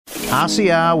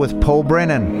RCR with Paul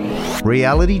Brennan,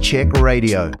 Reality Check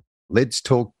Radio. Let's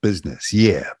talk business.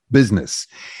 Yeah, business.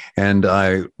 And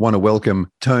I want to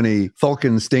welcome Tony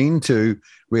Falkenstein to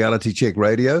Reality Check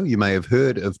Radio. You may have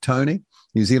heard of Tony,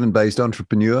 New Zealand-based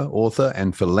entrepreneur, author,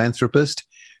 and philanthropist.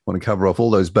 I want to cover off all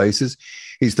those bases.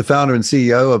 He's the founder and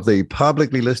CEO of the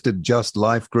publicly listed Just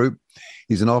Life Group.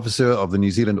 He's an officer of the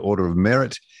New Zealand Order of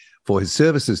Merit for his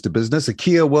services to business, a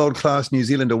Kia World Class New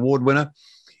Zealand Award winner,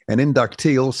 an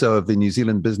inductee also of the New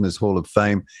Zealand Business Hall of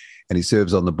Fame, and he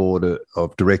serves on the board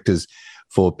of directors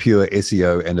for Pure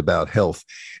SEO and About Health.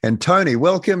 And Tony,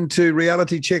 welcome to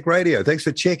Reality Check Radio. Thanks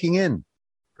for checking in.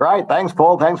 Great. Thanks,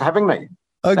 Paul. Thanks for having me.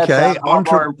 Okay. That sounds a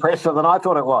lot more impressive than I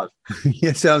thought it was.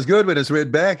 Yeah, sounds good when it's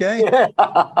read back, eh?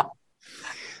 Yeah.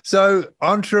 So,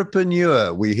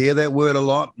 entrepreneur, we hear that word a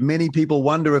lot. Many people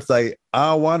wonder if they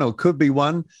are one or could be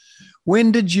one.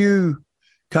 When did you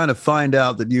kind of find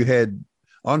out that you had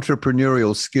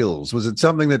entrepreneurial skills? Was it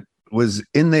something that was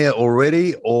in there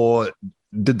already, or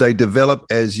did they develop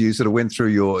as you sort of went through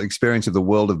your experience of the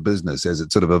world of business as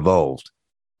it sort of evolved?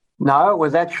 No, it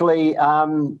was actually,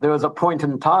 there was a point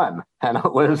in time, and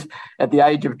it was at the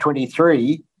age of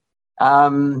 23.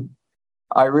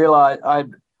 I realized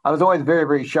I was always very,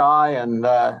 very shy, and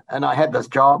I had this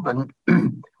job, and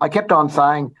I kept on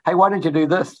saying, hey, why don't you do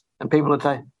this? And people would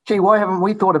say, gee, why haven't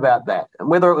we thought about that? And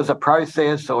whether it was a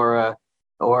process or a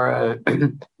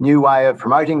new way of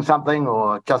promoting something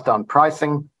or just on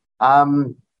pricing.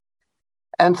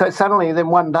 And so suddenly then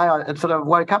one day I sort of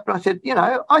woke up and I said, you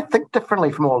know, I think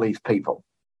differently from all these people.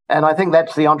 And I think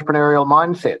that's the entrepreneurial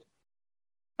mindset.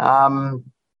 Well,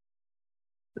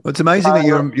 it's amazing that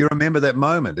you remember that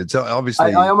moment. It's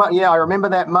obviously... I remember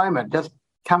that moment, just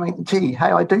coming, gee,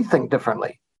 hey, I do think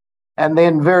differently. And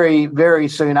then very, very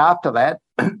soon after that,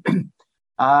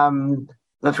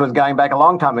 this was going back a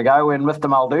long time ago when Mr.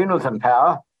 Muldoon was in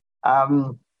power.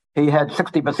 He had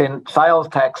 60% sales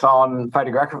tax on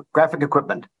photographic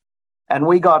equipment. And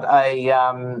we got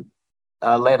a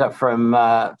letter from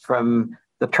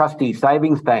the trustee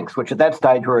savings banks, which at that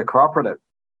stage were a cooperative.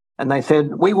 And they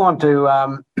said, we want to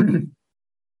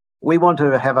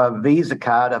have a Visa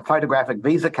card, a photographic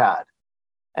Visa card.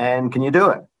 And can you do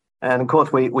it? And of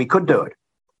course, we could do it.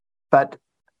 But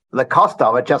the cost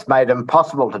of it just made it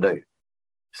impossible to do.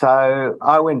 So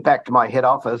I went back to my head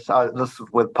office, this was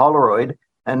with Polaroid,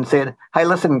 and said, hey,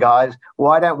 listen, guys,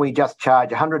 why don't we just charge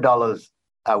 $100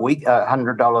 a week,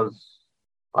 $100,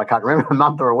 I can't remember, a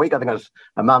month or a week, I think it was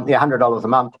a month, yeah, $100 a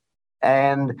month,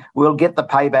 and we'll get the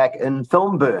payback in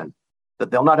film burn.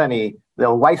 That they'll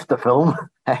waste the film,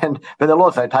 but they'll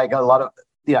also take a lot of,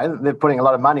 they're putting a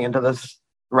lot of money into this,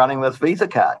 running this Visa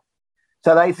card.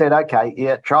 So they said, okay,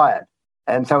 yeah, try it.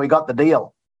 And so we got the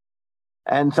deal.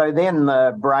 And so then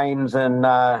the brains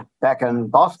back in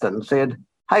Boston said,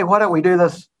 hey, why don't we do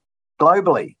this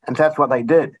globally? And that's what they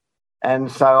did.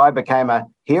 And so I became a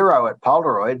hero at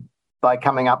Polaroid by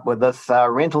coming up with this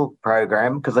rental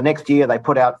program, because the next year they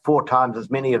put out 4 times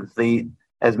as many of these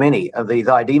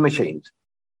ID machines.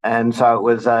 And so it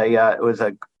was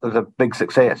a big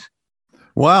success.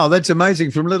 Wow, that's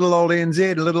amazing. From little old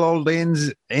NZer,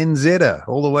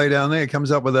 all the way down there,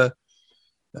 comes up with a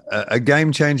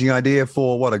game-changing idea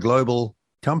for a global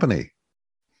company.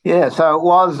 Yeah, so it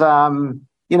was, and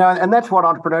that's what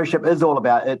entrepreneurship is all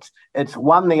about. It's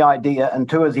one, the idea, and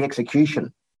two is the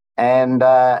execution. And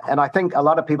I think a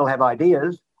lot of people have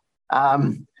ideas.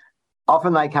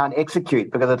 Often they can't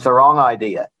execute because it's the wrong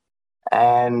idea.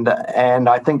 And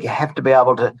I think you have to be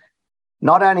able to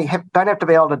don't have to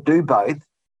be able to do both.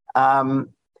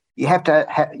 You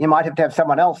might have to have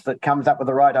someone else that comes up with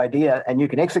the right idea and you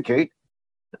can execute,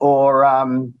 or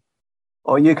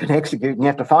you can execute and you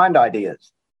have to find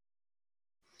ideas.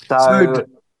 So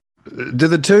do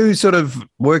the two sort of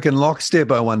work in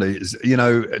lockstep, I wonder?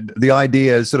 The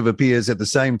idea sort of appears at the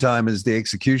same time as the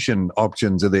execution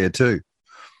options are there too.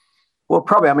 Well,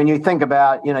 probably. I mean, you think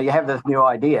about, you have this new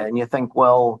idea and you think,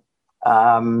 well,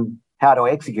 how do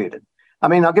I execute it? I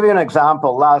mean, I'll give you an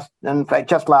example.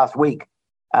 Just last week,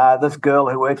 this girl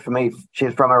who works for me,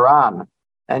 she's from Iran,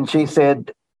 and she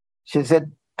said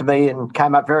to me and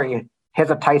came up very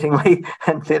hesitatingly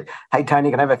and said, hey, Tony,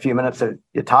 can I have a few minutes of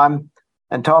your time?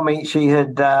 And told me she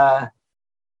was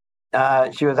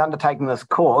undertaking this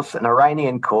course, an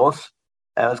Iranian course.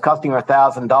 It was costing her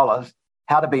 $1,000,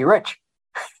 how to be rich.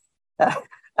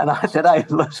 And I said, hey,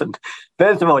 listen,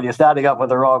 first of all, you're starting up with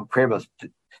the wrong premise.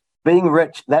 Being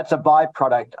rich, that's a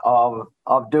byproduct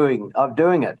of doing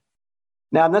it.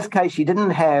 Now, in this case, she didn't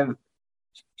know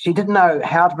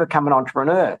how to become an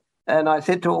entrepreneur. And I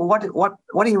said to her, what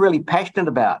are you really passionate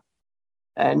about?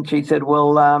 And she said,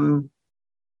 well,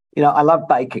 I love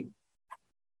baking.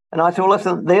 And I said, well,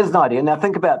 listen, there's an idea. Now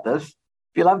think about this.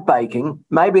 If you love baking,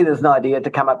 maybe there's an idea to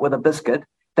come up with a biscuit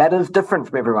that is different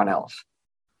from everyone else.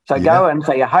 So go and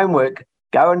say your homework,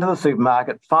 go into the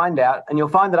supermarket, find out, and you'll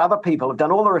find that other people have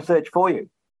done all the research for you.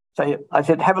 So I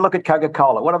said, have a look at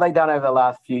Coca-Cola. What have they done over the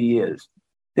last few years?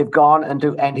 They've gone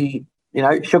into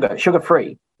sugar-free.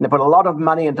 And they put a lot of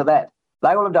money into that.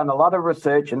 They will have done a lot of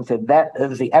research and said that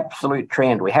is the absolute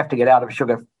trend. We have to get out of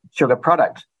sugar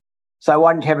products. So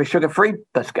why don't you have a sugar-free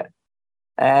biscuit?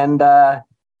 And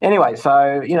anyway,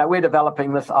 so, we're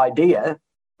developing this idea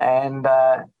and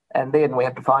then we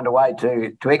have to find a way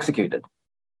to execute it.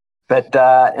 But,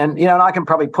 and I can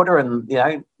probably put her in,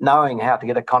 knowing how to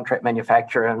get a contract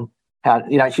manufacturer and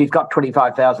how, she's got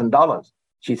 $25,000.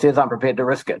 She says, I'm prepared to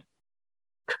risk it.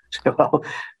 Well,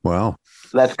 wow.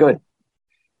 That's good.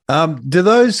 Do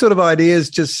those sort of ideas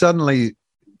just suddenly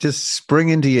just spring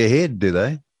into your head, do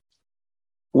they?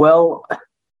 Well,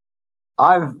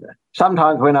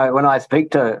 sometimes when I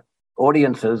speak to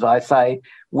audiences, I say,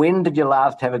 when did you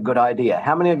last have a good idea?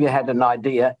 How many of you had an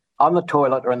idea on the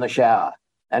toilet or in the shower?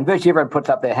 And virtually everyone puts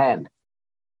up their hand.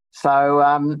 So,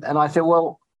 and I said,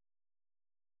 well,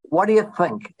 what do you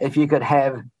think if you could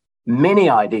have many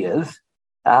ideas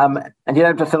and you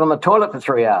don't have to sit on the toilet for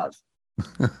 3 hours?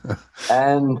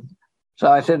 And so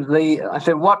I said,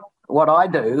 what I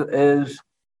do is,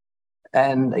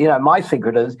 and my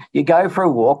secret is, you go for a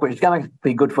walk, which is going to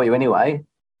be good for you anyway,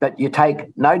 but you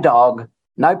take no dog,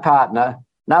 no partner,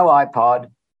 no iPod,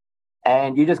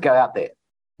 and you just go out there.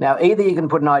 Now, either you can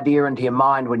put an idea into your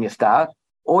mind when you start,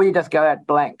 or you just go out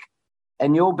blank,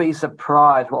 and you'll be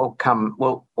surprised what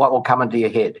will come into your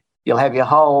head. You'll have your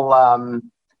whole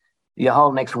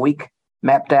next week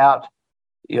mapped out.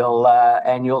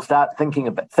 You'll start thinking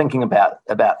about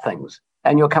things,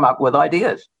 and you'll come up with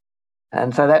ideas.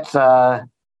 And so that's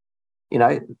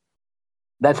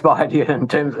that's my idea in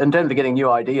terms of getting new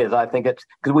ideas. I think it's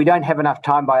because we don't have enough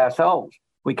time by ourselves.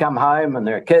 We come home and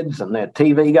there are kids and their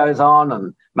TV goes on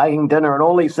and making dinner and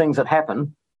all these things that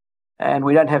happen, and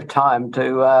we don't have time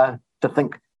to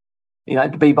think,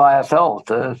 to be by ourselves,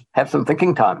 to have some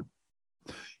thinking time.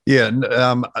 Yeah,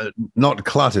 not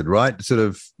cluttered, right? Sort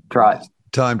of right.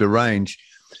 Time to range.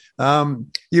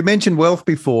 You mentioned wealth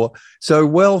before. So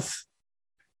wealth,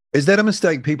 is that a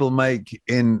mistake people make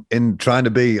in trying to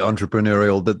be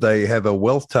entrepreneurial, that they have a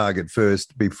wealth target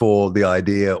first before the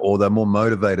idea, or they're more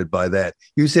motivated by that?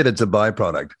 You said it's a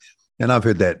byproduct, and I've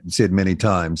heard that said many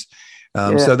times.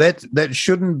 So that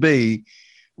shouldn't be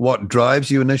what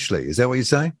drives you initially. Is that what you're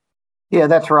saying? Yeah,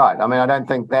 that's right. I mean, I don't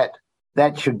think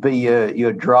that should be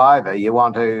your driver. You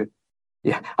want to,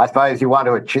 I suppose you want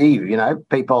to achieve,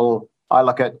 people. I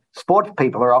look at sports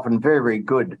people are often very, very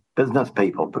good business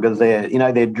people because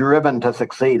they're driven to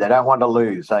succeed. They don't want to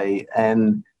lose.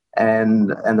 And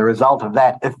the result of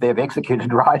that, if they've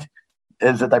executed right,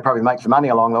 is that they probably make some money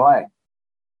along the way.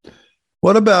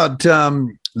 What about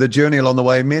the journey along the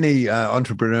way? Many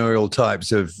entrepreneurial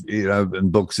types of, in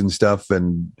books and stuff,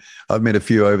 and I've met a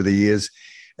few over the years,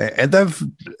 and they've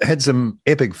had some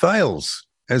epic fails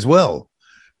as well,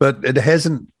 but it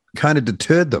hasn't kind of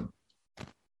deterred them.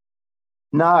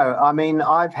 No, I mean,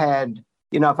 I've had,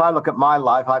 if I look at my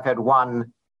life, I've had a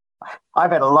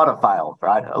lot of fails,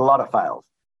 right? A lot of fails.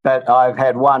 But I've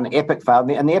had one epic fail.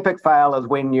 And the epic fail is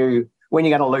when you're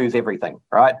going to lose everything,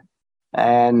 right?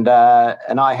 And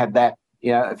I had that,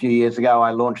 a few years ago.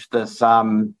 I launched this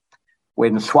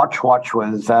when Swatch Watch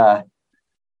was,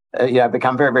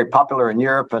 become very, very popular in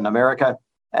Europe and America.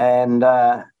 And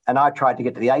I tried to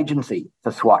get to the agency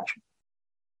for Swatch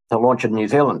to launch in New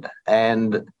Zealand.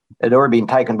 And it had already been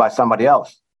taken by somebody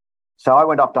else. So I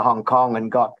went off to Hong Kong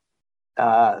and got,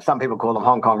 some people call them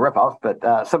Hong Kong rip-offs,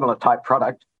 but similar type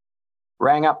product,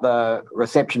 rang up the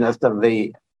receptionist of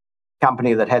the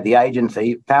company that had the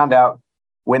agency, found out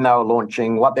when they were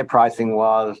launching, what their pricing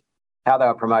was, how they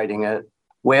were promoting it,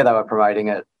 where they were promoting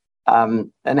it,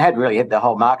 and had really hit the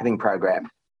whole marketing program.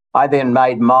 I then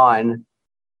made mine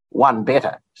one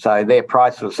better. So their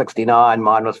price was $69,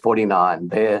 mine was $49.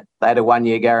 They had a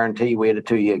 1-year guarantee, we had a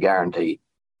 2-year guarantee.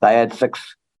 They had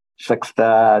six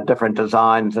different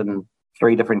designs and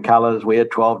 3 different colours. We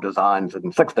had 12 designs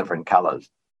and 6 different colours.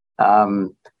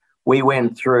 They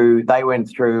went through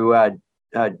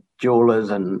jewellers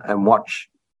and watch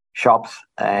shops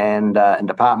and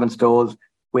department stores.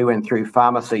 We went through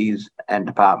pharmacies and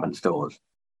department stores.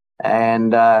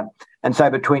 And so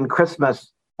between Christmas,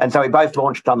 and so we both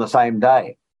launched on the same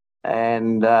day,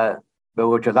 and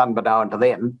which was unbeknown to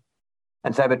them.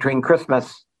 And so between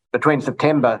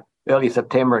September, early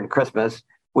September and Christmas,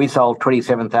 we sold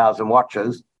 27,000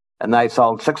 watches, and they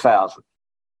sold 6,000.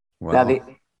 Wow.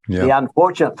 Yeah. The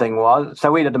unfortunate thing was,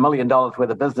 so we did $1 million worth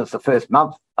of business the first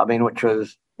month, which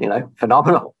was,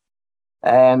 phenomenal.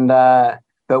 And,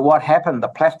 but what happened, the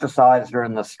plasticizer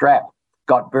in the strap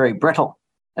got very brittle,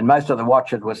 and most of the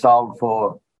watches were sold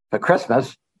for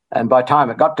Christmas. And by the time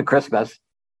it got to Christmas,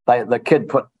 the kid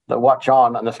put the watch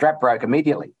on and the strap broke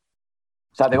immediately.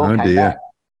 So they all came back.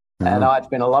 And I'd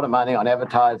spent a lot of money on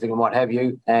advertising and what have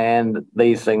you, and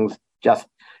these things just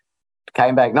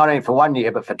came back not only for 1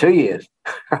 year, but for 2 years,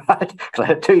 right? Because I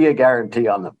had a 2-year guarantee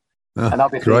on them. And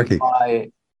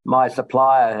obviously my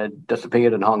supplier had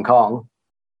disappeared in Hong Kong,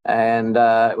 and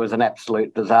it was an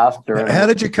absolute disaster. How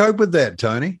did you cope with that,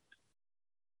 Tony?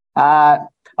 I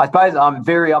suppose I'm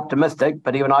very optimistic,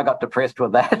 but even I got depressed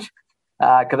with that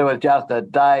because it was just a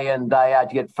day in, day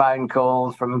out. You get phone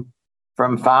calls from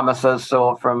pharmacists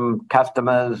or from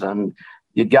customers, and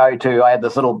you'd go to, I had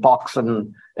this little box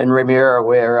in Remuera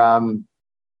where,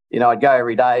 I'd go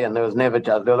every day, and there was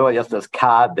always just this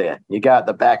card there. You go at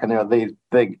the back and there were these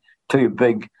two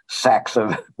big sacks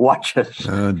of watches.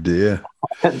 Oh dear.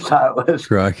 And so it was,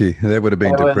 crikey, that would have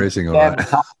been depressing. All right.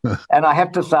 And I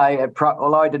have to say,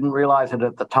 although I didn't realize it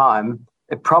at the time,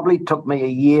 it probably took me a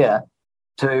year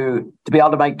to be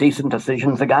able to make decent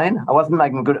decisions again. I was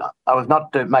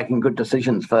not making good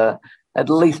decisions for at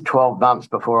least 12 months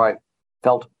before I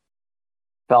felt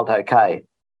okay.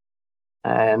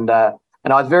 And I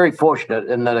was very fortunate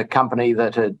in that a company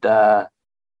that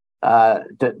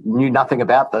that knew nothing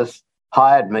about this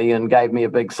hired me and gave me a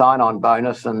big sign-on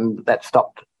bonus, and that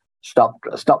stopped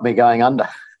me going under.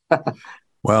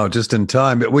 Wow, just in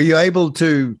time. But were you able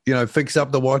to, fix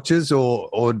up the watches,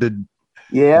 or did?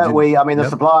 Yeah, the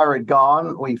supplier had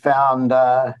gone. We found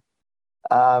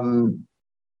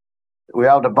we were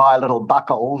able to buy little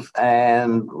buckles,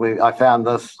 and I found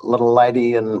this little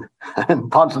lady in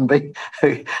Ponsonby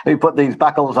who put these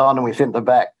buckles on, and we sent them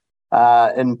back.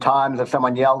 In times, if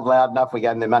someone yelled loud enough, we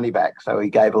gave them their money back. So we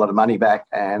gave a lot of money back,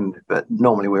 but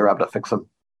normally we were able to fix them.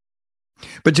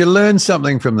 But you learned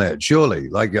something from that, surely,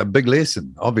 like a big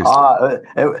lesson, obviously.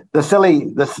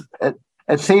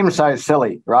 It seems so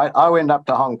silly, right? I went up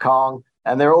to Hong Kong,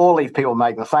 and there are all these people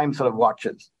making the same sort of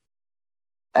watches,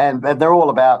 and they're all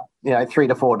about $3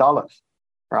 to $4,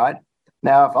 right?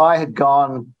 Now, if I had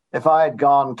gone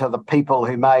to the people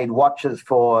who made watches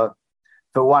for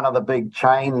one of the big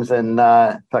chains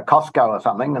for Costco or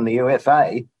something in the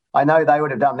USA, I know they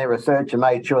would have done their research and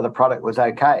made sure the product was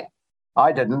okay.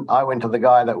 I didn't. I went to the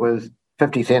guy that was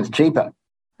 50 cents cheaper,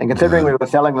 and considering we were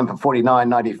selling them for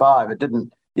 $49.95, it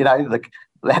didn't.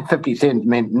 That 50 cents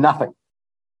meant nothing.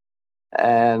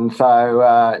 And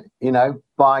so,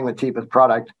 buying the cheapest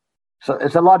product. So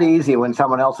it's a lot easier when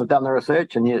someone else has done the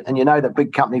research, and you know that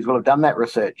big companies will have done that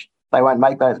research. They won't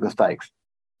make those mistakes.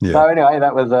 Yeah. So anyway,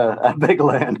 that was a big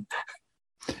learn.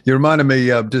 You reminded me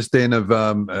just then of,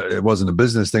 it wasn't a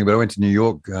business thing, but I went to New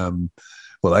York,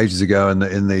 ages ago in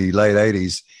the late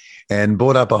 80s, and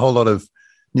bought up a whole lot of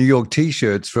New York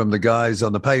T-shirts from the guys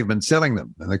on the pavement selling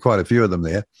them. And there are quite a few of them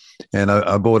there. And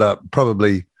I bought up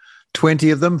probably 20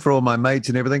 of them for all my mates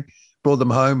and everything, brought them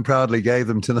home, proudly gave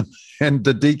them to them, and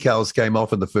the decals came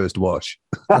off in the first wash.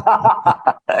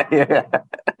 Yeah.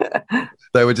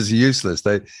 They were just useless.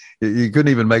 You couldn't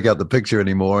even make out the picture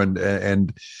anymore, and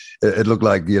it looked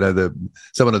like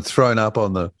someone had thrown up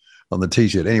on the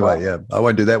T-shirt. Anyway, yeah, I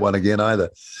won't do that one again either.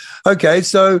 Okay,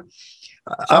 so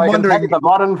I'm wondering the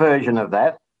modern version of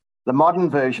that. The modern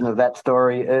version of that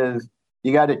story is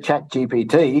you go to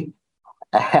ChatGPT,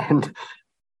 and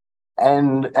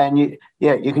you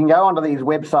can go onto these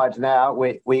websites now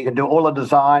where you can do all the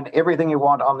design, everything you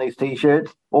want on these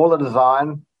T-shirts, all the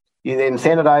design. You then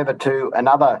send it over to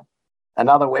another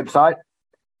website,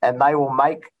 and they will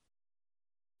make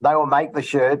the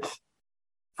shirts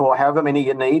for however many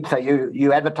you need. So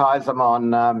you advertise them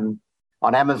on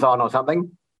Amazon or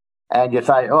something, and you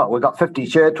say, oh, we've got 50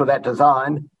 shirts with that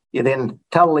design. You then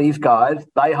tell these guys,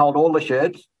 they hold all the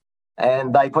shirts,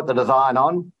 and they put the design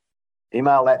on,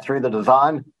 email that through the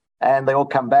design, and they all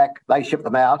come back. They ship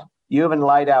them out. You haven't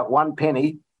laid out one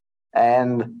penny,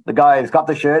 and the guy who's got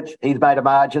the shirts, he's made a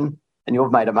margin, and you've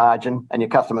made a margin, and your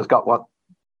customer's got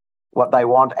what they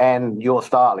want and your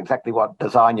style, exactly what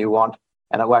design you want,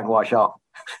 and it won't wash off.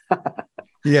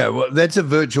 Yeah, well, that's a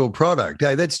virtual product.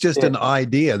 Hey, that's just an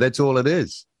idea. That's all it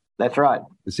is. That's right.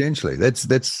 Essentially, that's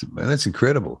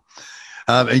incredible.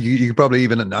 You could probably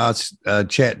even ask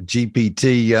Chat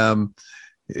GPT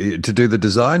to do the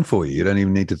design for you. You don't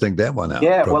even need to think that one out.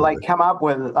 Yeah, probably. Well, they come up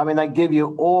with, they give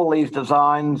you all these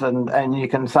designs, and you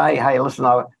can say, hey, listen,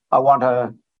 I want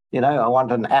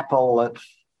an apple that's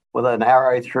with an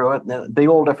arrow through it, and be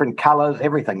all different colors,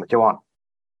 everything that you want.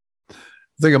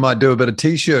 think I might do a bit of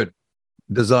T-shirt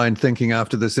design thinking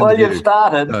after this Well, interview. you've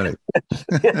started. Tony.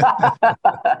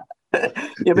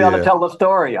 You'll be able to tell the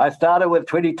story. I started with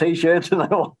 20 T-shirts and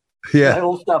they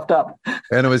all stuffed up.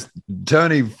 And it was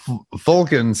Tony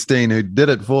Falkenstein who did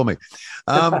it for me.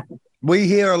 We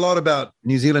hear a lot about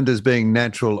New Zealanders being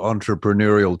natural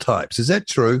entrepreneurial types. Is that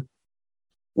true?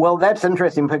 Well, that's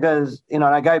interesting because,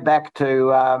 I go back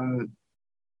to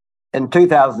in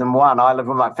 2001, I lived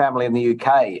with my family in the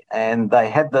UK, and they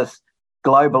had this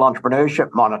global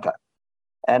entrepreneurship monitor.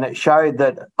 And it showed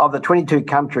that of the 22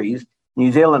 countries,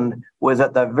 New Zealand was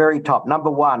at the very top, number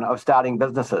one of starting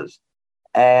businesses.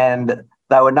 And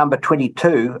they were number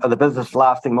 22 of the business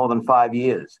lasting more than 5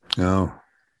 years. Oh.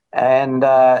 And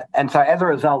so as a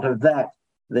result of that,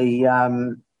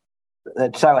 it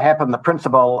so happened the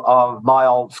principal of my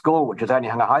old school, which is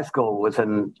Onehunga High School, was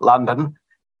in London.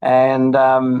 And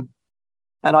I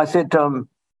said to him,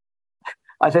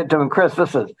 Chris,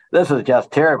 this is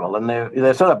just terrible. And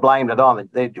they sort of blamed it on.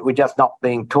 We're just not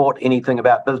being taught anything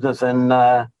about business in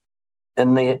the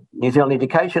New Zealand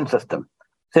education system.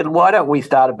 I said, why don't we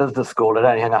start a business school at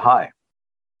Onehunga High?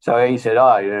 So he said,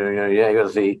 yeah, he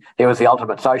was the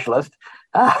ultimate socialist,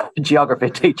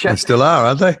 geography teacher. They still are,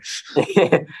 aren't they?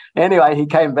 Yeah. Anyway, he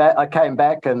came back. I came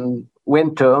back and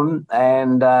went to him.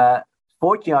 And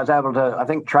fortunately, I was able to, I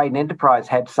think Trade and Enterprise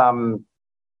had some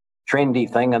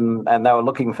trendy thing and they were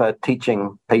looking for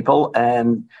teaching people,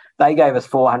 and they gave us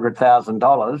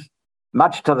 $400,000,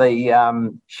 much to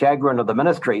the chagrin of the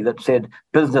ministry that said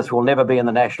business will never be in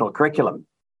the national curriculum.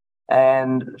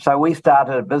 And so we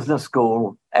started a business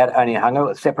school at Onehunga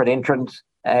with separate entrance,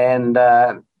 and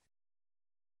it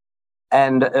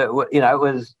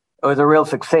was a real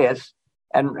success.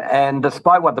 And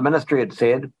despite what the ministry had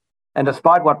said, and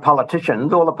despite what all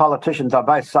the politicians on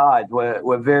both sides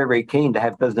were very, very keen to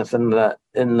have business in the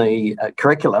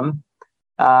curriculum,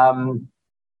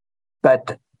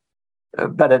 but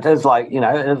it is like,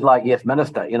 yes,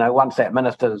 minister. Once that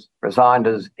minister's resigned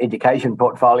his education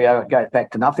portfolio, it goes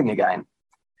back to nothing again.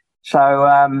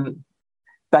 So,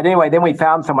 but anyway, then we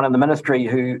found someone in the ministry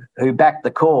who backed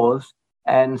the cause,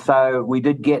 and so we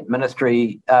did get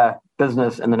ministry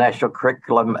business in the national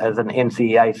curriculum as an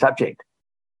NCEA subject.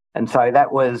 And so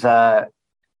that was that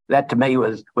to me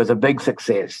was a big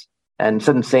success. And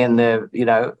since then,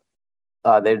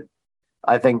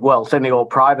 I think, well, certainly all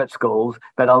private schools,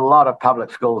 but a lot of public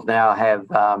schools now have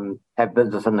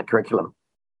business in the curriculum.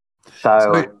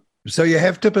 So you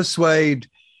have to persuade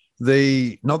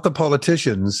not the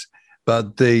politicians,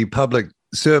 but the public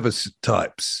service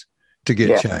types to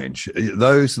get change.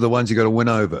 Those are the ones you got to win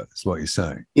over, is what you're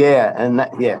saying. Yeah, and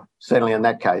certainly in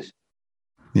that case.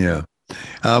 Yeah.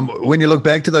 When you look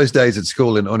back to those days at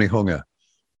school in Onehunga,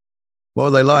 what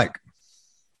were they like?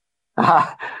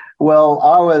 Well,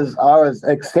 I was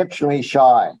exceptionally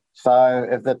shy. So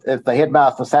if the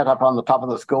headmaster sat up on the top of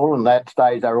the school, and that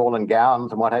stage they were all in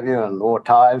gowns and what have you, and wore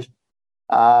ties,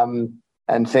 and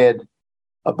said,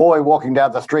 "A boy walking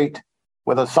down the street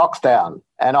with his socks down,"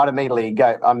 and I'd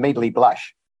immediately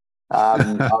blush.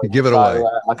 Give it away.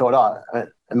 I thought,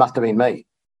 it must have been me.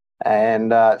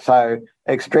 And so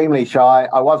extremely shy.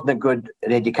 I wasn't good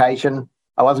at education.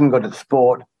 I wasn't good at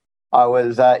sport. I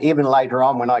was, even later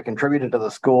on when I contributed to the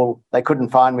school, they couldn't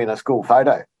find me in a school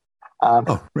photo.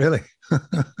 Oh, really?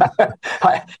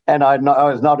 I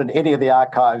was not in any of the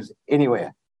archives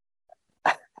anywhere.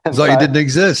 So you didn't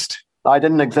exist? I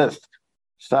didn't exist.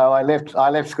 So I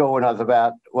left school when I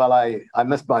was I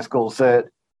missed my school cert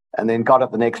and then got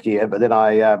it the next year, but then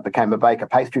I became a baker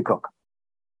pastry cook.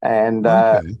 And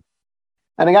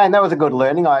and again, that was a good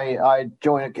learning. I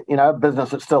joined a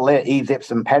business that's still there, Eve's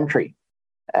Epsom Pantry,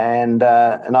 and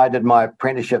I did my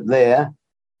apprenticeship there.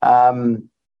 And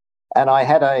I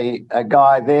had a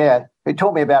guy there who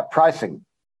taught me about pricing,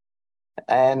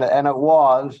 and it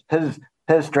was his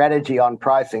strategy on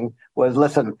pricing was,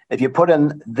 listen, if you put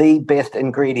in the best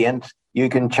ingredients, you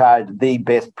can charge the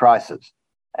best prices.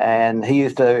 And he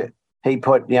had rum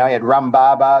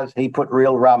barbars, he put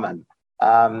real rum in.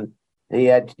 He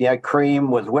had,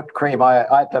 cream with whipped cream. I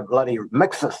had to bloody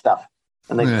mix this stuff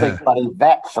and these big bloody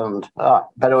vats,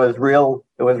 but it was real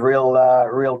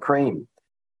cream.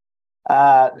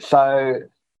 So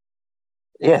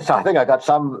I think I got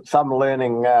some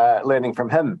learning from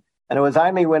him. And it was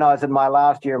only when I was in my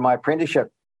last year of my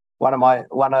apprenticeship, one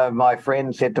of my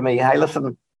friends said to me, "Hey,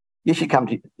 listen, you should come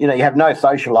to, you have no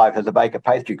social life as a baker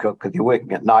pastry cook because you're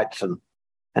working at nights."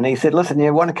 And he said, "Listen,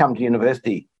 you want to come to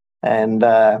university, and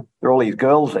there are all these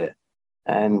girls there,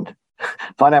 and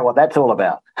find out what that's all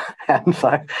about." And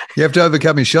so you have to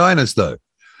overcome your shyness, though.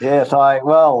 Yes,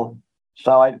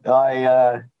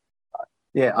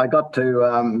 I got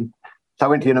to. So I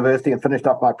went to university and finished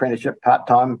off my apprenticeship part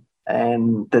time,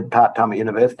 and did part time at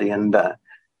university.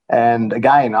 And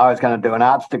again, I was going to do an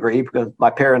arts degree because my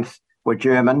parents were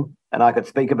German and I could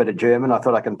speak a bit of German. I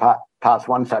thought I can pass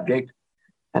one subject.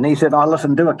 And he said, "Oh,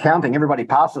 listen, do accounting. Everybody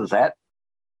passes that."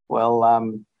 Well,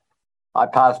 I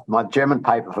passed my German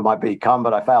paper for my BCom,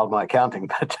 but I failed my accounting.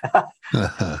 But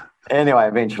anyway,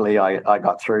 eventually I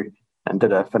got through and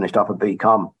finished off a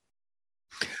BCom.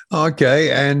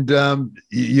 Okay, and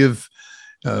you've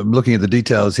looking at the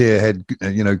details here, had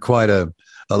quite a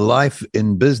life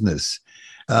in business.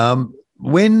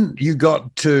 When you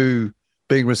got to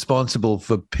being responsible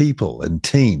for people and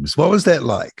teams, what was that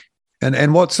like?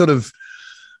 And what sort of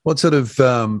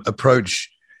approach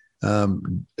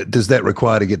does that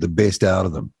require to get the best out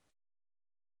of them?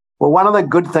 Well, one of the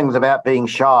good things about being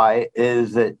shy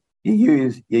is that you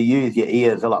use your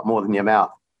ears a lot more than your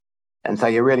mouth. And so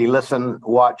you really listen,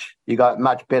 watch, you got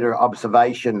much better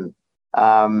observation.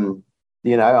 I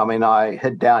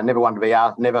hid down, never wanted to be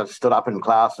asked, never stood up in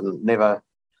class and never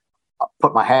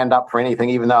put my hand up for anything,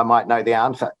 even though I might know the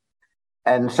answer.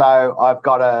 And so I've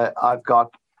got a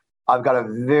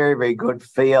very, very good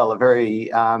feel, a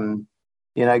very,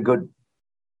 good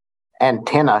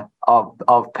antenna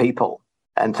of people.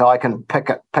 And so I can pick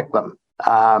them.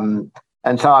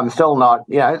 And so I'm still not,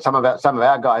 some of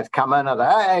our guys come in and say,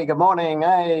 "Hey, good morning,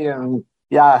 hey," and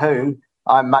yahoo.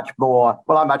 I'm much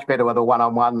better with a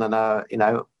one-on-one than a,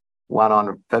 1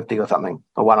 on 50 or something,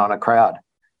 or 1 on a crowd.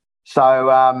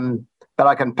 So, but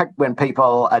I can pick when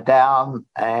people are down,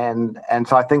 and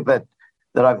so I think that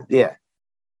I've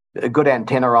a good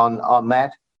antenna on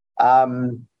that.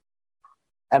 And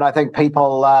I think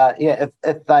people,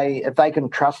 if they can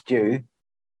trust you,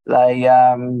 they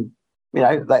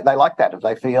like that. If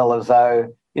they feel as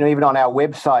though, even on our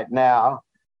website now,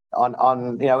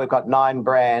 on we've got 9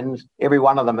 brands. Every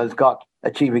one of them has got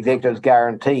a chief executive's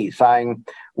guarantee saying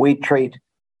we treat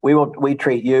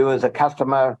you as a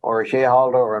customer or a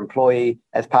shareholder or employee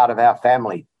as part of our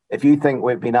family. If you think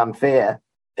we've been unfair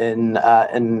in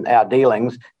our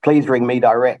dealings, please ring me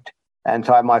direct. And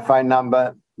so I have my phone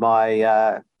number,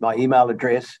 my email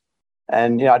address,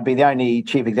 and I'd be the only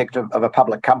chief executive of a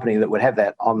public company that would have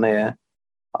that on their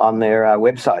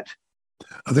website.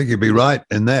 I think you'd be right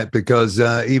in that, because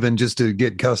even just to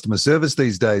get customer service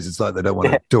these days, it's like they don't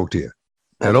want to talk to you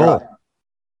at all. Right.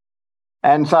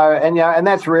 And so, and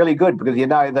that's really good, because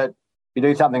that if you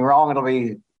do something wrong, it'll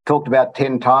be talked about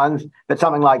 10 times. But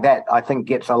something like that, I think,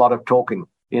 gets a lot of talking.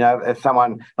 If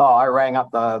someone, I rang up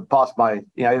the boss, my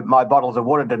bottles of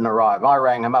water didn't arrive. I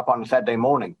rang him up on Saturday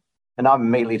morning, and I'm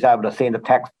immediately able to send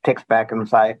a text back and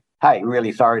say, "Hey,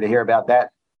 really sorry to hear about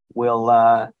that. We'll,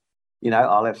 I'll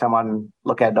have someone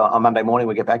look at it on Monday morning.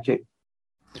 We'll get back to you."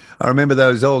 I remember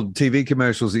those old TV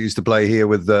commercials that used to play here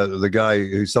with the guy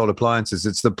who sold appliances.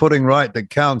 It's the putting right that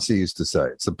counts, he used to say.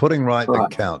 It's the putting right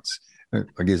that counts.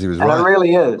 I guess he was right. And it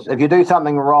really is. If you do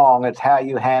something wrong, it's how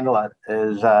you handle it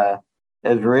is the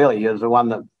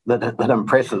one that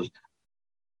impresses.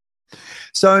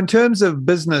 So in terms of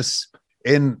business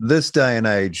in this day and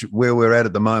age where we're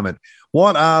at the moment,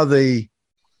 what are the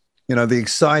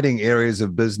exciting areas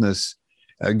of business,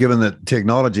 given that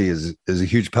technology is a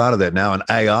huge part of that now and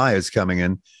AI is coming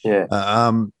in? Yeah.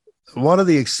 What are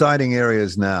the exciting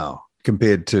areas now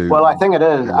compared to? Well, I think it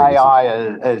is. AI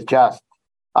is just,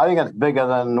 I think it's bigger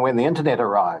than when the internet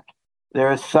arrived. There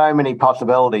are so many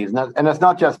possibilities, and it's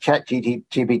not just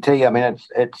ChatGPT. I mean,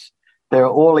 there are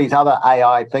all these other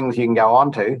AI things you can go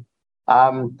onto,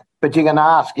 but you can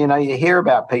ask. You hear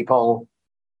about people,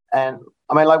 and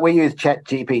I mean, like we use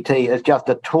ChatGPT. It's just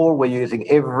a tool we're using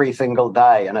every single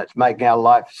day, and it's making our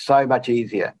life so much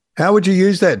easier. How would you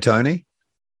use that, Tony?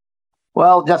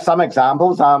 Well, just some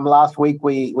examples. Last week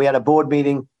we had a board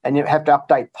meeting, and you have to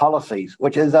update policies,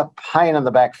 which is a pain in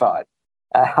the backside.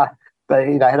 But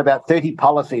had about 30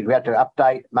 policies we had to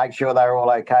update, make sure they were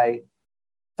all okay.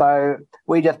 So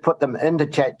we just put them into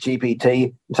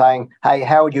ChatGPT saying, "Hey,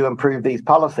 how would you improve these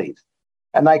policies?"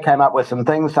 And they came up with some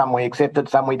things. Some we accepted,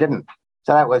 some we didn't.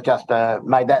 So that was just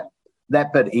made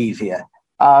that bit easier.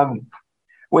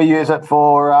 We use it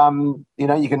for,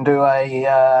 you can do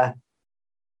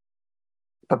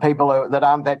for people that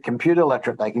aren't that computer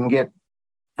literate, they can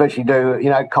virtually do,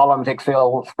 columns,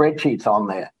 Excel spreadsheets on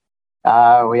there.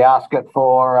 We ask it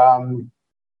for,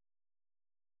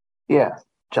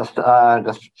 just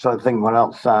sort of thing. What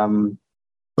else? Well,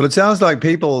 it sounds like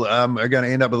people are going to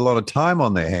end up with a lot of time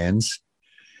on their hands,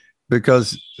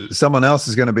 because someone else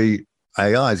is going to be,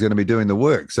 AI is going to be doing the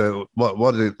work. So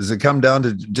what does it come down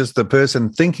to? Just the person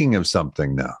thinking of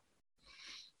something now?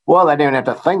 Well, they don't have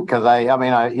to think because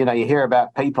you hear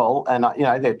about people and,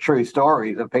 they're true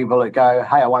stories of people that go,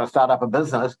 hey, I want to start up a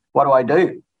business. What do I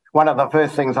do? One of the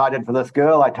first things I did for this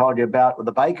girl I told you about with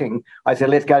the baking, I said,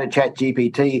 let's go to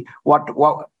ChatGPT.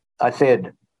 What I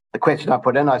said, the question I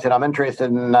put in, I said, I'm interested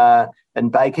in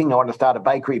baking. I want to start a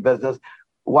bakery business.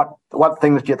 What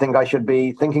things do you think I should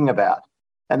be thinking about?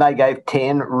 And they gave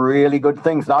 10 really good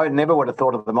things. And I never would have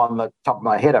thought of them on the top of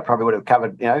my head. I probably would have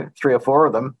covered, 3 or 4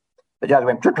 of them. But just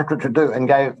went and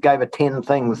gave her 10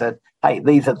 things that, hey,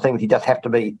 these are things you just have to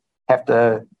do.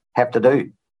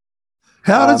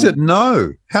 How does it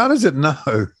know? How does it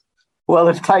know? Well,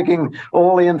 it's taking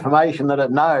all the information that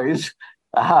it knows,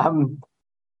 and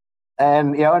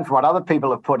from what other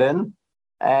people have put in,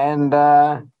 and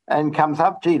comes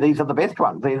up. Gee, these are the best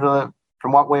ones. These are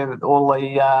from what all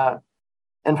the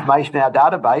information in our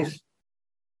database.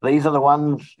 These are the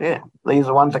ones. Yeah, these are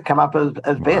the ones that come up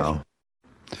as best. Wow.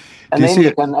 And then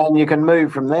you can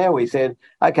move from there. We said,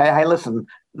 okay, hey, listen,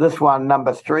 this one,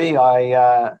 number 3,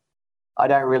 I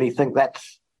don't really think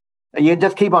that's. You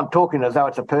just keep on talking as though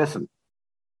it's a person.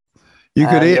 You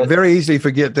could very easily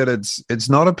forget that it's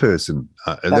not a person.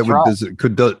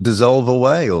 Could dissolve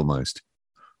away almost.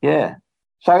 Yeah.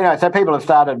 So so people have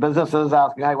started businesses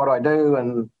asking, hey, what do I do?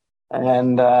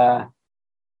 And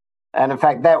in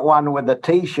fact, that one with the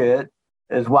T-shirt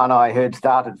is one I heard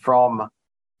started from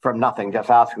nothing,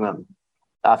 just asking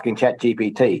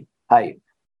ChatGPT, hey,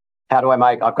 how do I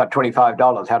make? I've got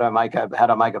 $25. How do I make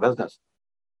a business?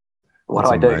 What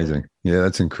do I do? Amazing. Yeah,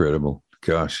 that's incredible.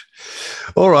 Gosh.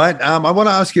 All right. I want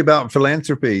to ask you about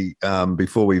philanthropy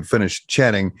before we finish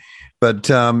chatting, but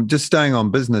just staying on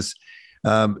business.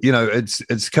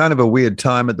 It's kind of a weird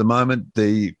time at the moment.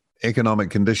 The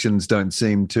economic conditions don't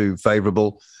seem too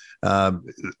favorable.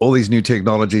 All these new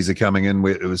technologies are coming in.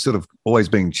 It was sort of always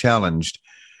being challenged.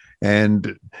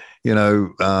 And,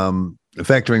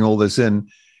 factoring all this in,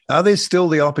 are there still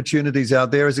the opportunities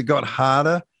out there? Has it got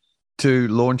harder to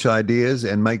launch ideas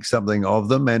and make something of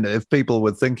them? And if people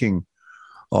were thinking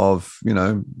of,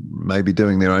 maybe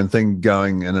doing their own thing,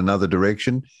 going in another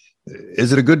direction,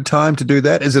 is it a good time to do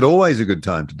that? Is it always a good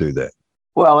time to do that?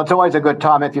 Well, it's always a good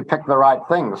time if you pick the right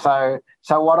thing. So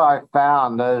what I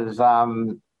found is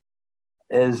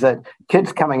that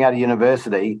kids coming out of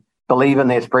university believe in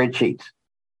their spreadsheets.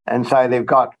 And so they've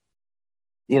got,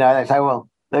 they say, well,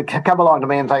 they come along to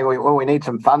me and say, well, we need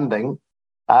some funding.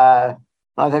 I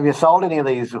say, have you sold any of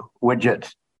these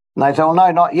widgets? And they say, well, no,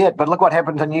 not yet. But look what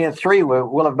happens in year 3.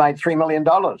 We'll have made $3 million.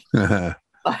 Yeah.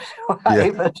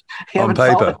 On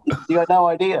paper. You got no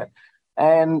idea.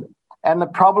 And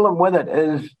the problem with it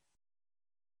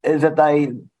is that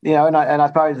they, and I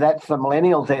suppose that's the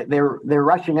millennials. They're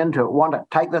rushing into it, want to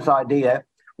take this idea,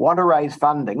 want to raise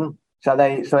funding. So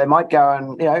they might go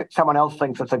and, someone else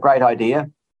thinks it's a great idea.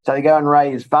 So they go and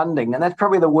raise funding. And that's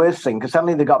probably the worst thing, because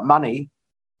suddenly they've got money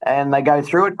and they go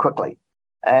through it quickly.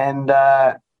 And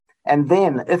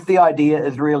then if the idea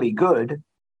is really good,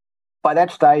 by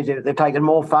that stage, they've taken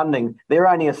more funding. They're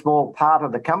only a small part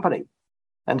of the company.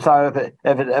 And so if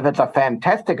it's a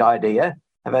fantastic idea,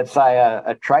 if it's, say,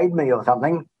 a trade me or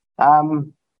something,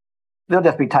 they'll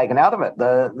just be taken out of it.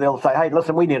 They'll say, hey,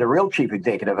 listen, we need a real chief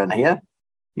executive in here.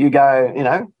 You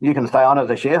go, you can stay on as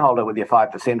a shareholder with your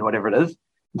 5%, whatever it is,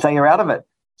 and say you're out of it.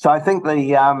 So I think I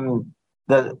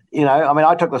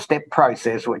took the step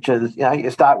process, which is, you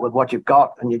start with what you've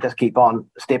got and you just keep on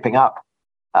stepping up.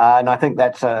 And I think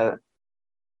that's a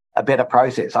better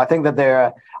process. I think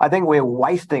we're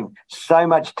wasting so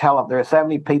much talent. There are so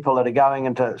many people that are going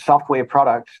into software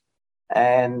products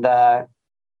and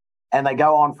they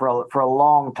go on for a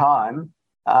long time.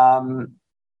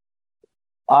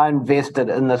 I invested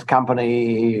in this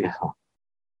company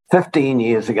 15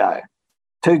 years ago.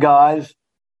 2 guys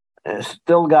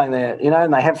still going there,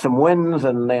 and they have some wins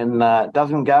and then it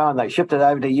doesn't go, and they shipped it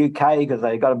over to UK because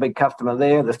they got a big customer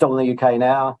there. They're still in the UK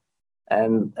now.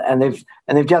 And they've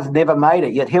just never made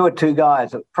it. Yet here were 2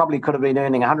 guys that probably could have been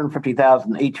earning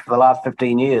 $150,000 each for the last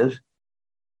 15 years.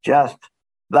 It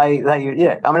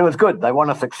was good. They want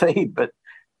to succeed, but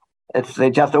they're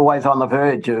just always on the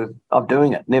verge of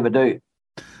doing it. Never do.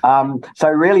 So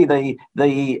really,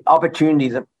 the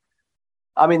opportunities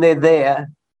they're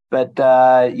there, but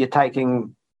you're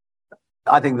taking.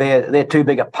 I think they're too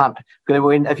big a punt. Because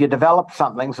if you develop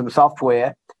some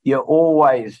software, you're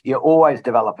always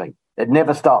developing. It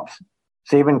never stops.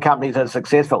 So even companies that are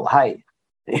successful, hey,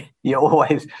 you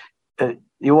always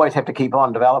have to keep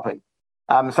on developing.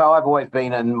 So I've always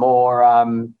been in more,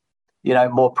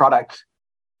 more products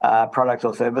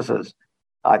or services.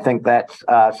 I think that's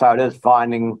so it is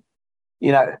finding,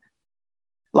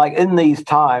 like in these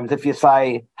times, if you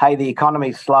say, hey, the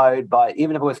economy slowed by,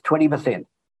 even if it was 20%,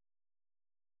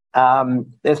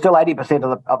 there's still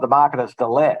 80% of the market is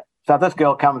still there. So if this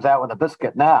girl comes out with a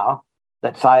biscuit now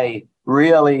that say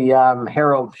really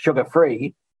heralds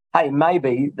sugar-free, hey,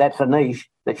 maybe that's a niche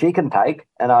that she can take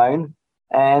and own.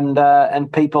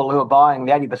 And people who are buying,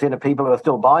 the 80% of people who are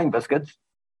still buying biscuits,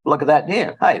 look at that.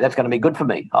 Yeah, hey, that's going to be good for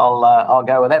me. I'll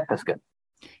go with that biscuit.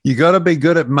 You got to be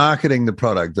good at marketing the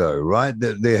product, though, right?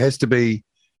 There has to be.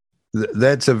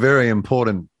 That's a very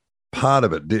important part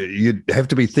of it. You have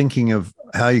to be thinking of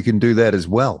how you can do that as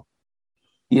well.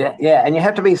 Yeah, and you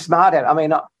have to be smart at it. I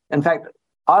mean, in fact,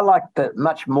 I liked it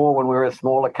much more when we were a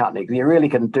smaller company, because you really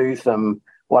can do some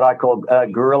what I call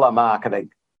guerrilla marketing.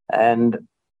 And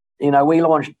we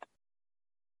launched.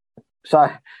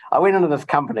 So I went into this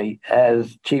company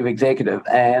as chief executive,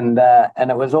 and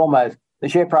it was almost, the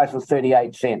share price was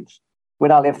 38 cents.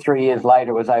 When I left 3 years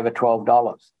later, it was over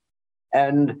 $12.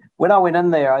 And when I went in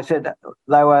there, I said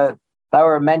they were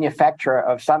a manufacturer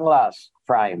of sunglass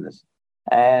frames,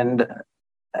 and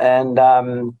they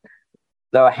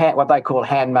were what they call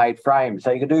handmade frames.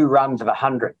 So you could do runs of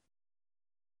 100.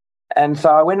 And so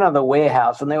I went into the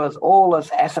warehouse, and there was all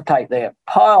this acetate there,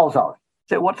 piles of it. I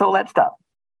said, what's all that stuff?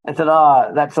 I said,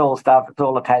 that's all stuff. It's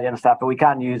all Italian stuff, but we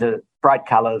can't use it, bright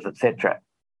colours, etc.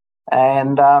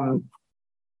 And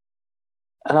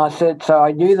I said, so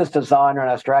I knew this designer in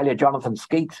Australia, Jonathan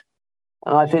Skeets.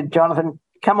 And I said, Jonathan,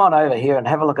 come on over here and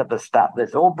have a look at this stuff.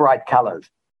 There's all bright colours. I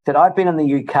said, I've been in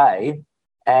the UK,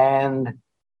 and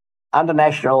under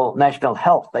national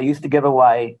health, they used to give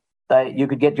away, you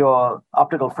could get your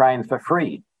optical frames for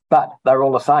free, but they're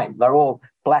all the same. They're all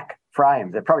black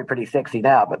frames. They're probably pretty sexy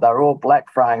now, but they're all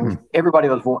black frames. Everybody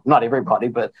was, not everybody,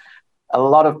 but a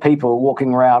lot of people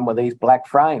walking around with these black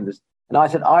frames. And I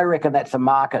said, I reckon that's a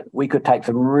market we could take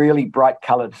some really bright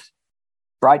coloured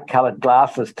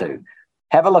glasses to.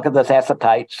 Have a look at this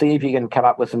acetate, see if you can come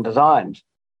up with some designs.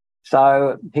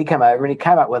 So he came over and he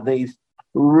came up with these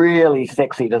really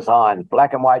sexy designs,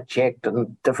 black and white checked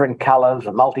and different colours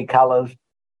and multicolours.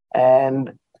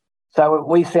 And so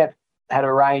we had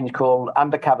a range called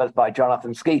Undercovers by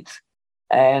Jonathan Skeets.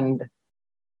 And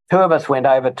two of us went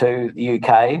over to the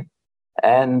UK,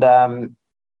 and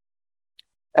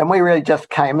we really just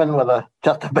came in with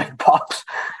just a big box.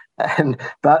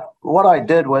 But what I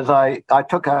did was I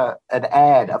took an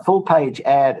ad, a full page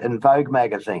ad in Vogue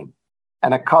magazine,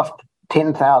 and it cost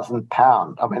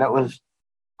 £10,000. I mean, it was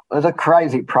a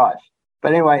crazy price.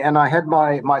 But anyway, and I had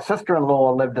my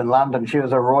sister-in-law lived in London. She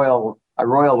was a royal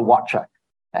watcher,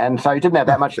 and so she didn't have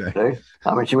that much to do.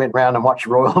 I mean, she went round and watched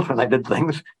royals when they did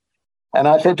things. And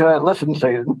I said to her, listen,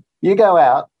 Susan, you go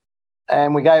out,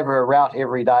 and we gave her a route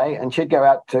every day, and she'd go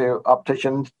out to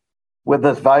opticians with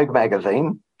this Vogue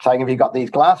magazine saying, have you got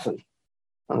these glasses?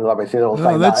 And obviously they'll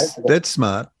say that's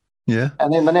smart. Yeah.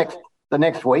 And then the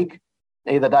next week,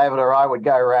 either David or I would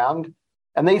go around,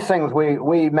 and these things,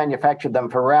 we manufactured them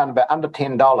for around about under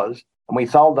 $10, and we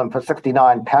sold them for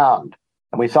 £69,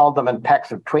 and we sold them in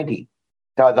packs of 20.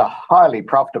 So they're highly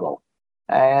profitable.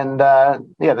 And the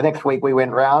next week we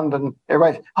went round, and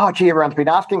everybody's, everyone's been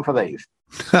asking for these.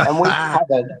 And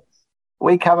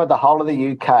we covered the whole of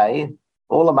the UK,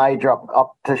 all the major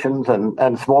opticians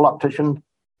and small opticians,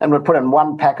 and we put in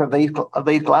one pack of these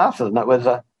glasses. And it was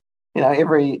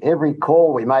every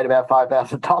call we made about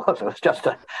 $5,000. It was just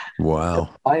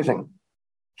amazing.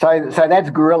 So that's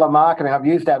guerrilla marketing. I've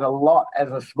used that a lot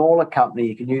as a smaller company.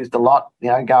 You can use it a lot,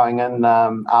 going in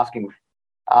asking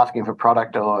for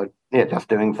product, or just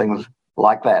doing things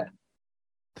like that.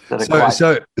 So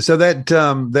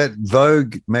that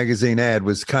Vogue magazine ad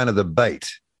was kind of the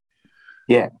bait.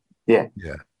 Yeah. They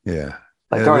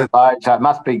thought it, so it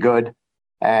must be good,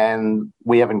 and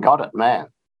we haven't got it, man.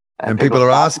 And people are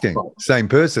asking, same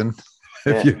person.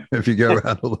 If you go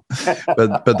around,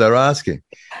 but they're asking.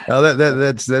 Now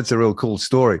that's a real cool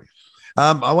story.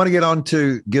 I want to get on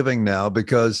to giving now,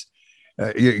 because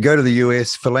you go to the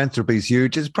US, philanthropy is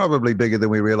huge. It's probably bigger than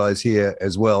we realize here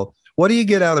as well. What do you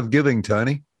get out of giving,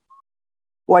 Tony?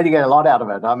 Well, you get a lot out of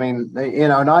it. I mean,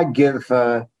 and I give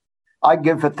for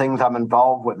things I'm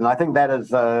involved with, and I think that is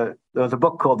there was a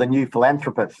book called The New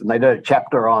Philanthropist, and they did a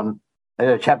chapter on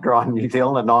New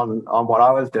Zealand on what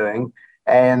I was doing,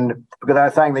 and because I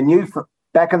was saying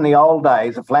back in the old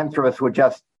days, the philanthropists would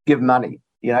just give money.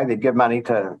 They'd give money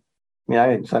to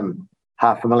some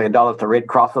 $500,000 to Red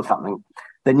Cross or something.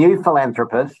 The new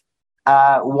philanthropists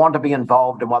want to be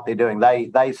involved in what they're doing.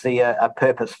 They see a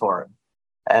purpose for it,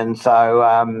 and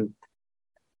so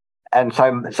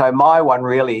my one,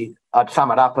 really, I'd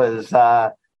sum it up as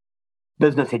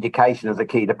business education is the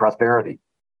key to prosperity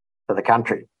for the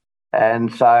country.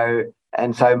 And so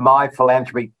my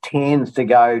philanthropy tends to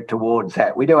go towards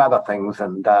that. We do other things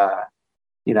and,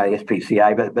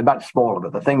 SPCA, but they're much smaller.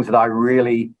 But the things that I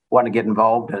really want to get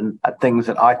involved in are things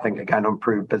that I think are going to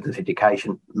improve business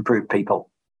education, improve people.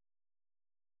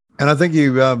 And I think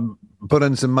you put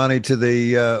in some money to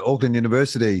the Auckland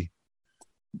University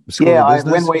School of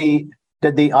Business. When we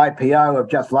did the IPO of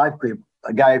Just Life Group,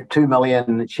 I gave 2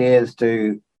 million shares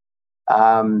to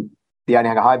the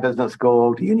Onehunga High Business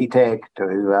School, to Unitec,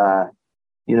 to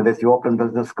University of Auckland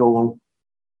Business School,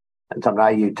 and some to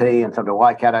AUT and some to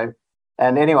Waikato.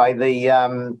 And anyway,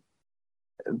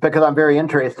 because I'm very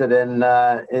interested in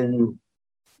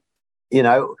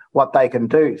what they can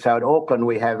do. So at Auckland,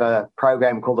 we have a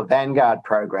program called the Vanguard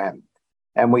program,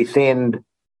 and we send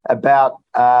about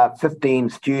 15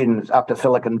 students up to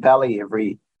Silicon Valley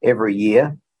every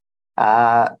year.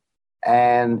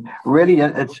 And really,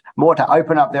 it's more to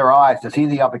open up their eyes, to see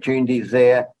the opportunities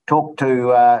there, talk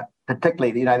to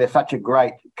particularly, there's such a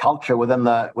great culture within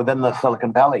the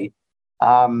Silicon Valley,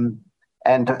 and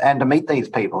to meet these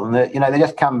people. And they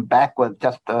just come back with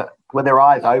their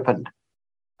eyes opened.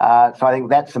 So I think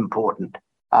that's important.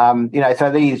 So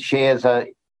these shares are,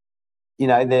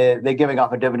 they're giving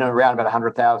off a dividend around about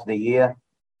 100,000 a year,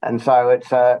 and so it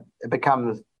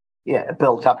becomes, it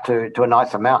builds up to a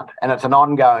nice amount, and it's an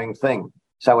ongoing thing.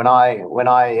 So when I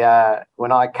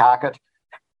cark it,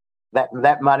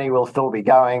 that money will still be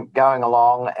going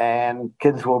along, and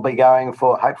kids will be going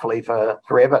hopefully for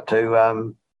forever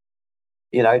to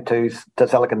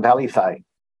Silicon Valley, say.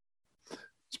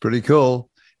 It's pretty cool.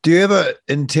 Do you ever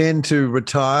intend to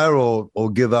retire or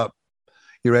give up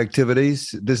your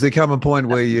activities? Does there come a point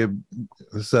where you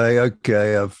say,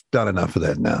 okay, I've done enough of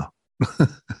that now?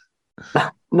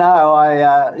 No,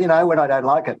 when I don't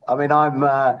like it. I mean,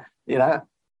 I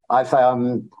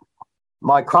say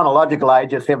my chronological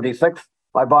age is 76,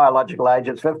 my biological age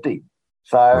is 50.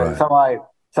 So, right.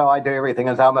 So I do everything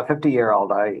as I'm a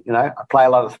 50-year-old. I play a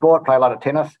lot of sport, play a lot of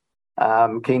tennis,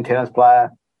 keen tennis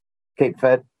player, keep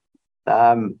fit,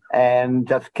 and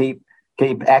just keep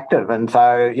active. And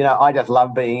so, I just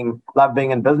love being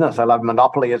in business. I loved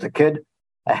Monopoly as a kid,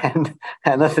 and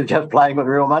this is just playing with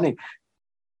real money.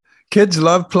 Kids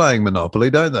love playing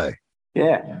Monopoly, don't they?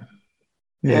 Yeah.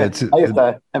 Yeah. I used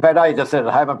to sit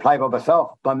at home and play by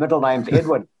myself. My middle name's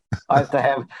Edwin. I used to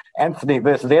have Anthony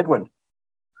versus Edwin. Of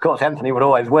course, Anthony would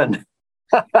always win.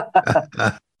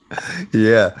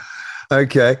 Yeah.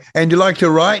 Okay. And you like to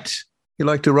write?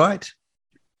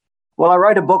 Well, I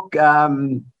wrote a book,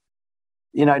 Never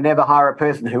Hire a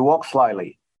Person Who Walks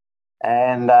Slowly.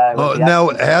 And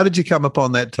now, how did you come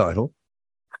upon that title?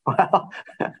 Well,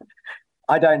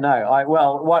 I don't know.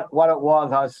 What it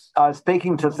was, I was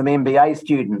speaking to some MBA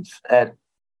students at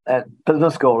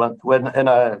business school with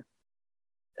a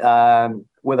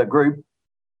group,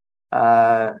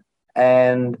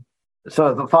 and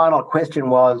so the final question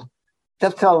was,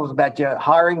 just tell us about your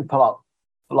hiring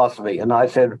philosophy. And I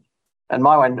said, and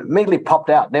my one immediately popped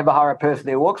out, never hire a person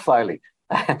who walks slowly,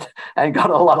 and got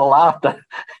a lot of laughter.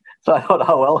 So I thought,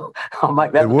 oh well, I'll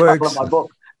make that the title of my book.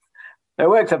 It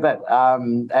works a bit,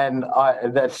 and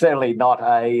that's certainly not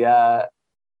a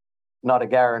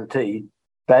guarantee.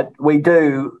 But we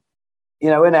do,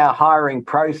 in our hiring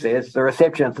process, the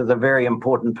receptionist is a very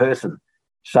important person.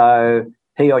 So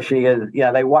he or she is,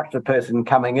 they watch the person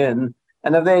coming in,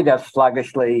 and if they're just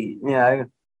sluggishly,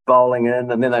 bowling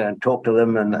in, and then they don't talk to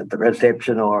them, and at the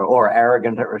reception or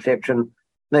arrogant at reception,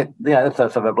 that's a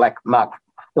sort of a black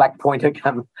pointer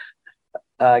come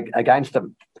against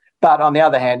them. But on the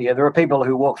other hand, there are people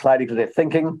who walk slowly because they're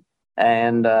thinking,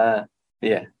 and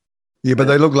Yeah, but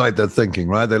they look like they're thinking,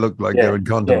 right? They look like they're in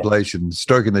contemplation,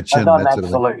 stroking the chin. Not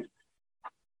absolute.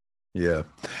 Yeah.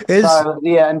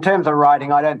 In terms of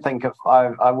writing, I don't think I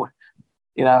wrote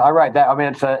that. I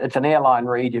mean, it's an airline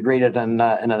read. You'd read it in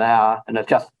an hour, and it's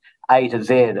just A to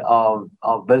Z of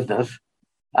business.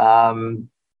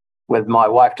 With my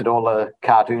wife did all the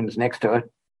cartoons next to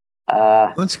it.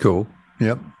 That's cool.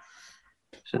 Yep.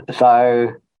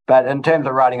 So, but in terms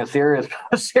of writing a serious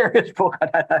book,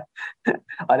 I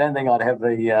don't think I'd have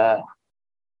that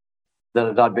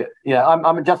I'd be.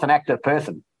 I'm just an active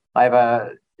person. I have I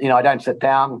don't sit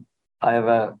down. I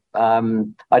have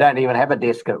I don't even have a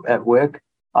desk at work.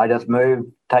 I just move,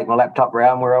 take my laptop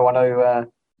around where I want to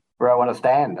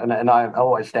stand, and I'm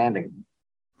always standing.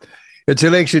 It's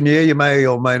election year. You may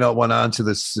or may not want to answer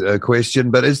this question,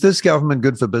 but is this government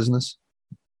good for business?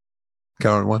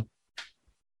 Current one.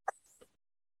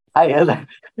 Hey,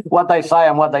 what they say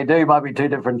and what they do might be two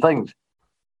different things.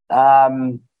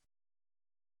 Well,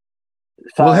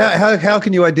 how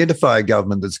can you identify a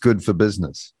government that's good for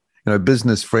business?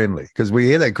 business friendly? Because we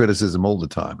hear that criticism all the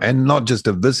time, and not just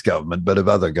of this government, but of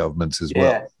other governments as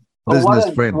well. Business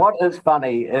friendly. What is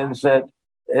funny is that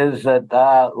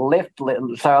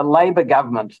so Labor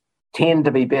governments tend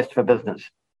to be best for business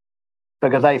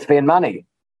because they spend money.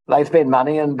 They spend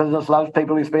money, and business loves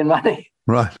people who spend money.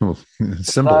 Right. Well,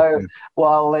 simple. So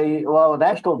while the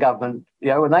national government,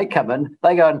 when they come in,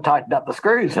 they go and tighten up the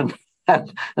screws, and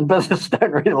business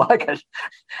don't really like it,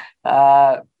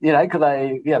 because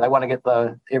they want to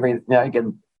get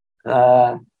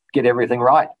get everything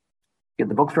right, get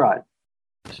the books right.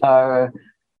 So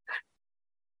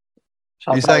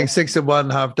you're saying 6 of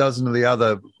one, half dozen of the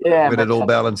other, when it all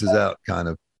balances out, kind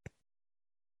of.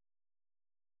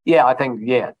 Yeah, I think,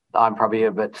 I'm probably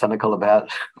a bit cynical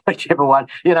about whichever one.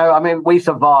 We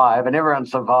survive, and everyone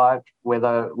survived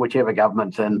whichever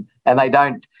government's in, and they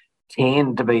don't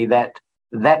tend to be that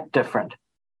different.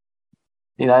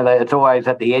 It's always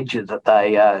at the edges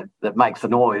that makes the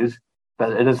noise,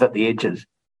 but it is at the edges.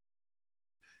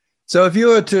 So if you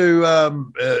were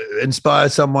to inspire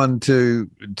someone to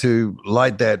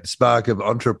light that spark of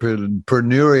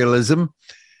entrepreneurialism,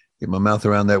 get my mouth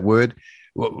around that word,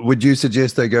 would you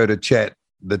suggest they go to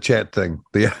the chat thing,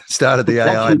 the start of the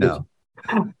AI now?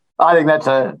 I think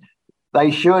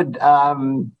they should. I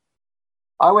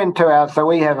went to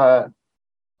we have a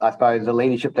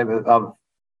leadership team of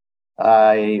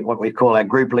what we call our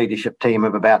group leadership team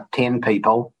of about 10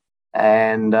 people,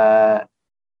 and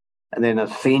then a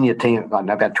senior team of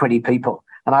about 20 people.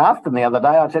 And I asked them the other day,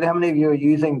 I said, how many of you are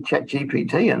using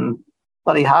ChatGPT? And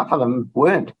bloody half of them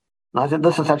weren't. And I said,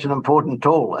 this is such an important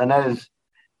tool. And as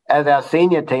our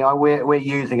senior team, we're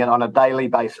using it on a daily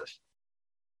basis.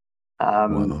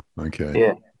 Wow. Okay.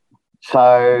 Yeah.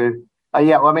 So,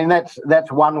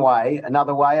 that's one way.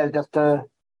 Another way is just to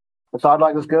decide,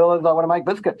 like this girl, is I want to make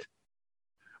biscuits.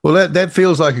 Well, that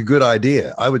feels like a good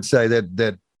idea. I would say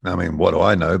that what do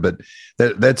I know? But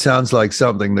that sounds like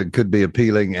something that could be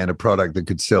appealing and a product that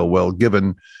could sell well,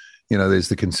 given, there's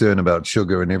the concern about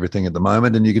sugar and everything at the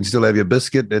moment, and you can still have your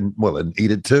biscuit and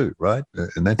eat it too, right?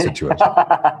 In that situation.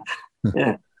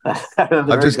 Yeah.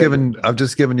 I've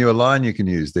just given you a line you can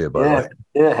use there, by the way.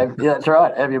 Yeah, that's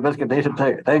right. Have your biscuit, eat it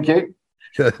too. Thank you.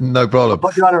 No problem. I'll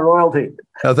put you on a royalty.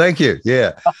 Oh, thank you.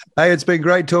 Yeah. Hey, it's been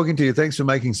great talking to you. Thanks for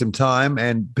making some time.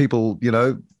 And people,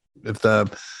 if they're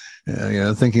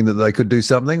thinking that they could do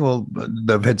something, well,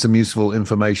 they've had some useful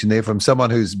information there from someone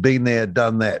who's been there,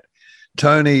 done that.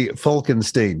 Tony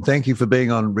Falkenstein, thank you for being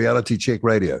on Reality Check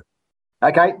Radio.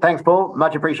 Okay, thanks, Paul.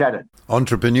 Much appreciated.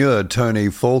 Entrepreneur Tony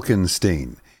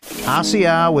Falkenstein.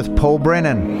 RCR with Paul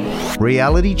Brennan.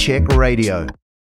 Reality Check Radio.